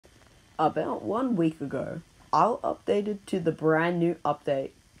About 1 week ago, Isle updated to the brand new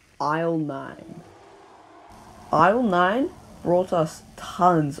update, Isle 9. Isle 9 brought us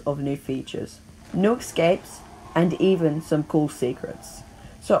tons of new features, new escapes, and even some cool secrets.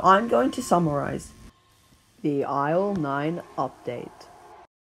 So I'm going to summarize the Isle 9 update.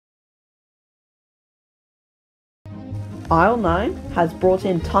 Isle 9 has brought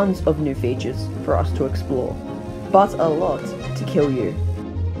in tons of new features for us to explore, but a lot to kill you.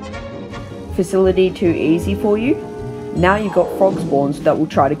 Facility too easy for you? Now you got frog spawns that will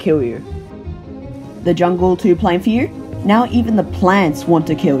try to kill you. The jungle too plain for you? Now even the plants want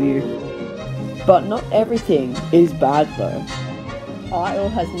to kill you. But not everything is bad though. Isle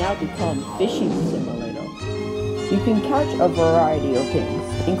has now become fishing simulator. You can catch a variety of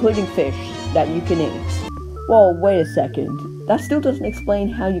things, including fish that you can eat. Whoa, wait a second. That still doesn't explain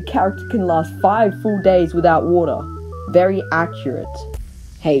how your character can last 5 full days without water. Very accurate.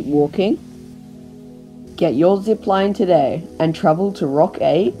 Hate walking? Get your zipline today and travel to Rock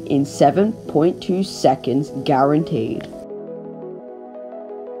 8 in 7.2 seconds guaranteed.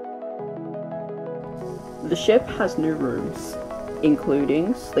 The ship has new rooms,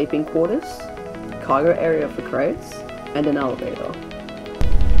 including sleeping quarters, cargo area for crates, and an elevator.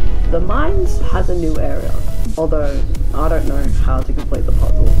 The mines has a new area, although I don't know how to complete the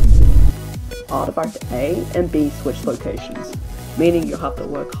puzzle. Artifact A and B switch locations, meaning you'll have to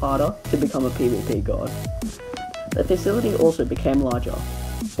work harder to become a PvP god. The facility also became larger,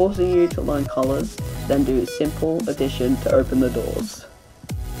 forcing you to learn colours, then do a simple addition to open the doors.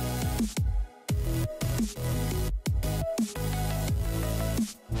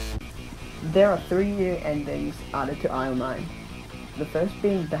 There are 3 new endings added to Isle 9. The first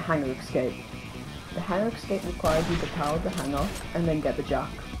being the hangar escape. The hangar escape requires you to power the hangar and then get the jack.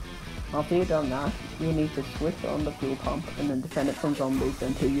 After you've done that, you'll need to switch on the fuel pump and then defend it from zombies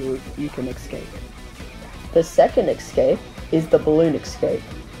until you can escape. The second escape is the balloon escape.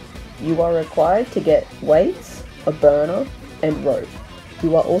 You are required to get weights, a burner, and rope.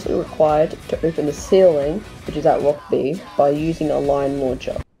 You are also required to open the ceiling, which is at Rock B, by using a line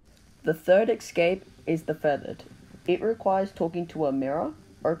launcher. The third escape is the feathered. It requires talking to a mirror,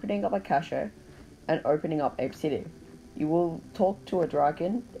 opening up a cache, and opening up Ape City. You will talk to a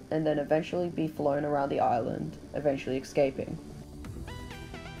dragon and then eventually be flown around the island, eventually escaping.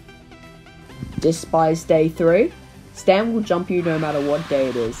 Despise Day 3. Stan will jump you no matter what day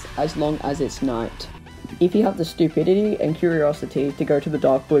it is, as long as it's night. If you have the stupidity and curiosity to go to the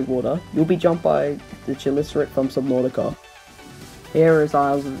dark blue water, you'll be jumped by the Chilicerit from Subnautica. Here is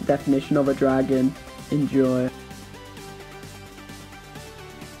Isle's definition of a dragon. Enjoy.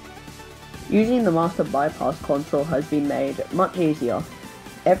 Using the master bypass console has been made much easier.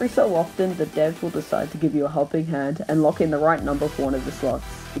 Every so often, the devs will decide to give you a helping hand and lock in the right number for one of the slots.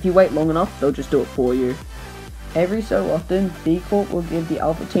 If you wait long enough, they'll just do it for you. Every so often, B Corp will give the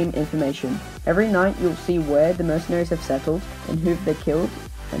Alpha Team information. Every night, you'll see where the mercenaries have settled, and who they've killed,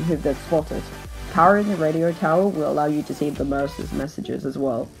 and who they've spotted. Powering the radio tower will allow you to see the Mercer's messages as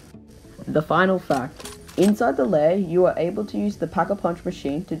well. The final fact. Inside the lair, you are able to use the Pack-a-Punch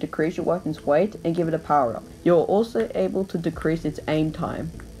machine to decrease your weapon's weight and give it a power-up. You are also able to decrease its aim time,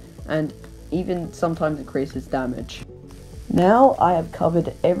 and even sometimes increase its damage. Now I have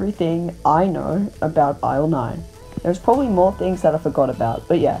covered everything I know about Isle 9. There's probably more things that I forgot about,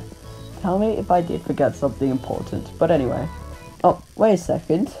 but yeah, tell me if I did forget something important. But anyway, oh, wait a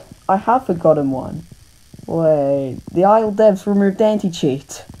second, I have forgotten one. Wait, the Isle devs removed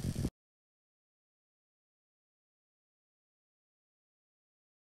anti-cheat.